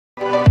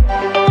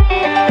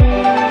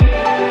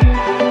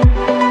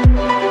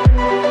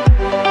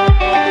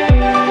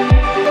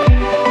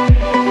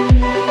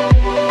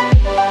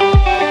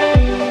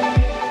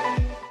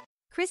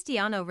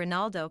Cristiano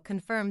Ronaldo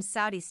confirms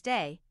Saudi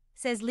stay,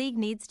 says league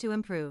needs to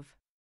improve.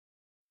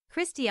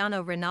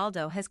 Cristiano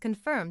Ronaldo has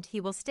confirmed he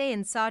will stay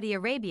in Saudi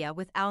Arabia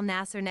with Al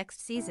Nassr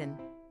next season,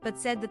 but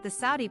said that the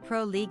Saudi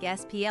Pro League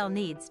SPL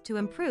needs to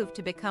improve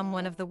to become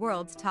one of the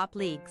world's top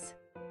leagues.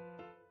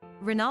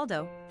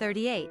 Ronaldo,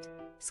 38,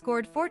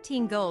 scored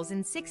 14 goals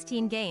in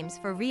 16 games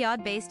for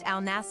Riyadh-based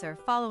Al Nassr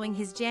following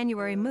his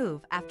January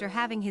move after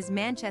having his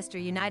Manchester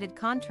United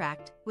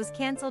contract was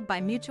cancelled by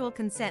mutual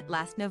consent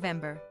last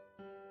November.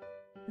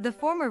 The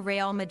former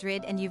Real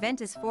Madrid and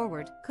Juventus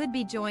forward could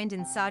be joined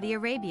in Saudi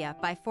Arabia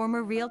by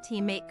former Real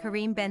teammate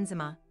Karim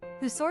Benzema,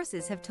 who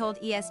sources have told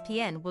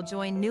ESPN will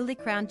join newly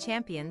crowned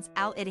champions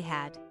Al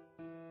Ittihad.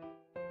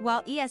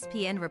 While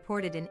ESPN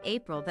reported in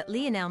April that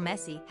Lionel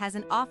Messi has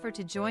an offer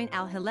to join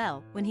Al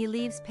Hilal when he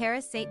leaves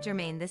Paris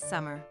Saint-Germain this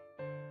summer.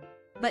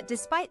 But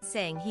despite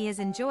saying he has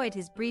enjoyed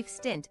his brief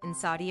stint in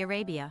Saudi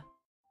Arabia,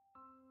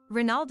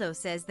 Ronaldo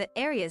says that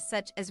areas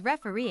such as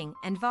refereeing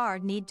and VAR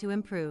need to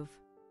improve.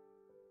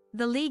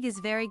 "The league is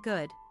very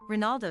good,"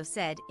 Ronaldo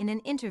said in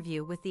an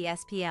interview with the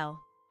SPL.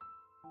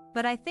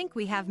 "But I think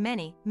we have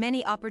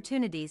many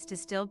opportunities to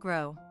still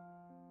grow.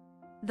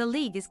 The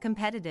league is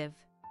competitive.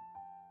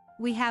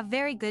 We have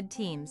very good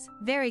teams,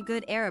 very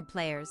good Arab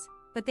players,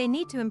 but they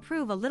need to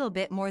improve a little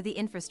bit more the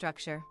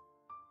infrastructure.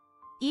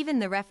 Even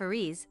the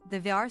referees, the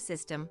VAR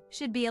system,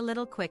 should be a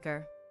little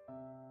quicker.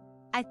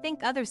 I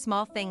think other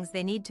small things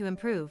they need to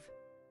improve.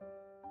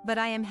 But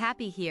I am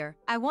happy here,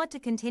 I want to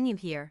continue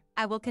here,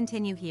 I will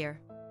continue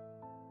here.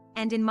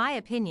 And in my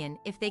opinion,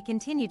 if they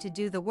continue to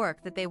do the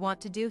work that they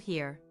want to do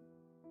here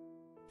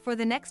for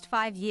the next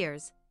 5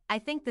 years, I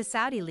think the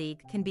Saudi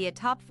League can be a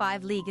top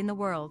 5 league in the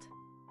world."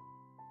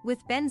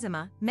 With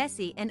Benzema,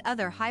 Messi and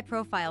other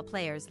high-profile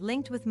players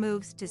linked with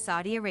moves to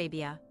Saudi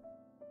Arabia,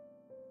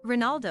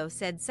 Ronaldo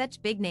said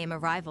such big-name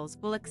arrivals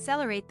will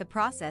accelerate the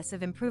process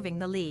of improving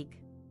the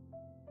league.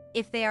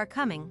 "If they are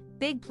coming,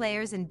 big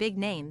players and big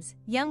names,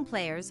 young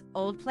players,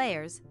 old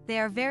players, they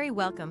are very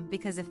welcome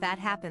because if that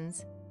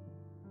happens,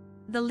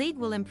 the league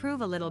will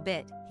improve a little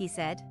bit," he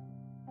said.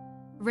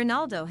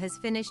 Ronaldo has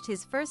finished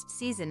his first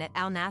season at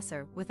Al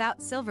Nassr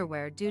without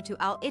silverware due to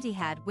Al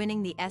Ittihad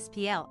winning the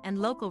SPL and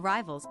local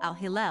rivals Al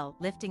Hilal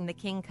lifting the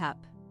King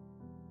Cup.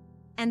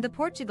 And the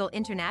Portugal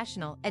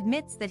international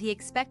admits that he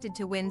expected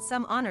to win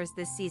some honors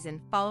this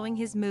season following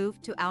his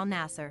move to Al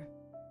Nassr.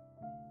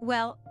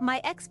 "Well, my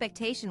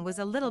expectation was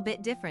a little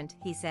bit different,"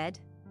 he said.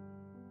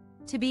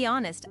 "To be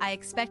honest, I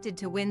expected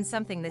to win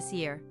something this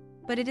year.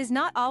 But it is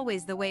not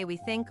always the way we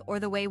think or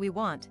the way we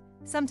want.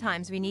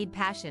 Sometimes we need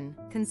passion,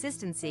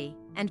 consistency,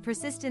 and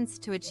persistence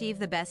to achieve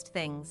the best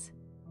things.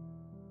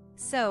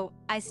 So,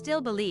 I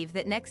still believe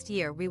that next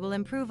year we will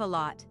improve a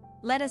lot.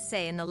 Let us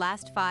say in the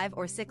last 5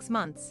 or 6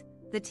 months,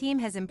 the team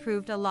has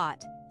improved a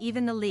lot,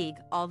 even the league,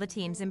 all the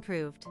teams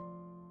improved.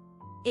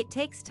 It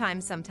takes time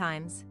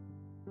sometimes.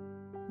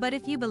 But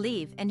if you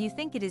believe and you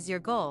think it is your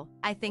goal,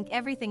 I think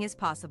everything is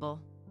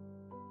possible.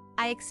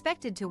 I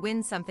expected to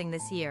win something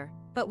this year,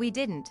 but we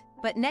didn't.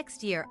 But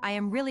next year I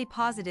am really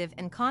positive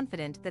and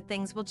confident that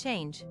things will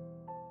change.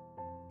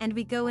 And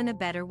we go in a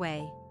better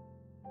way.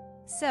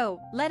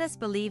 So, let us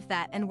believe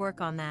that and work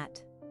on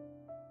that."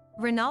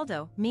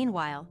 Ronaldo,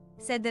 meanwhile,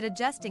 said that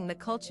adjusting the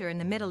culture in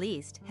the Middle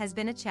East has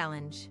been a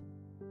challenge.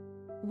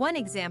 "One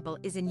example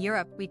is in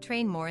Europe we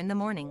train more in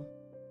the morning.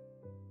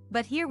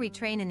 But here we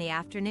train in the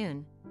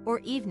afternoon, or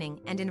evening,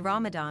 and in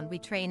Ramadan we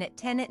train at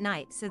 10 at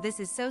night, so this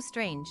is so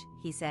strange,"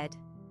 he said.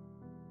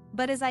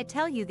 "But as I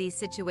tell you, these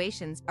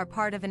situations are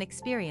part of an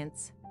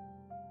experience.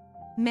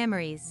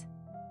 Memories.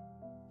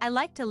 I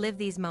like to live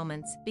these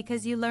moments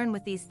because you learn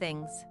with these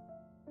things.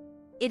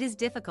 It is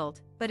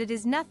difficult, but it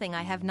is nothing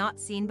I have not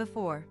seen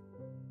before.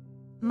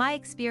 My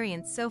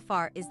experience so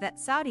far is that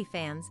Saudi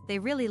fans, they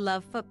really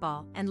love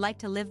football and like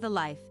to live the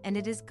life, and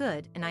it is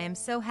good, and I am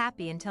so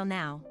happy until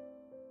now."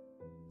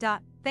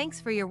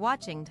 Thanks for your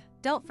watching.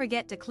 Don't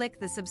forget to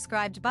click the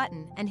subscribed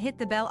button and hit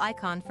the bell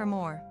icon for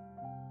more.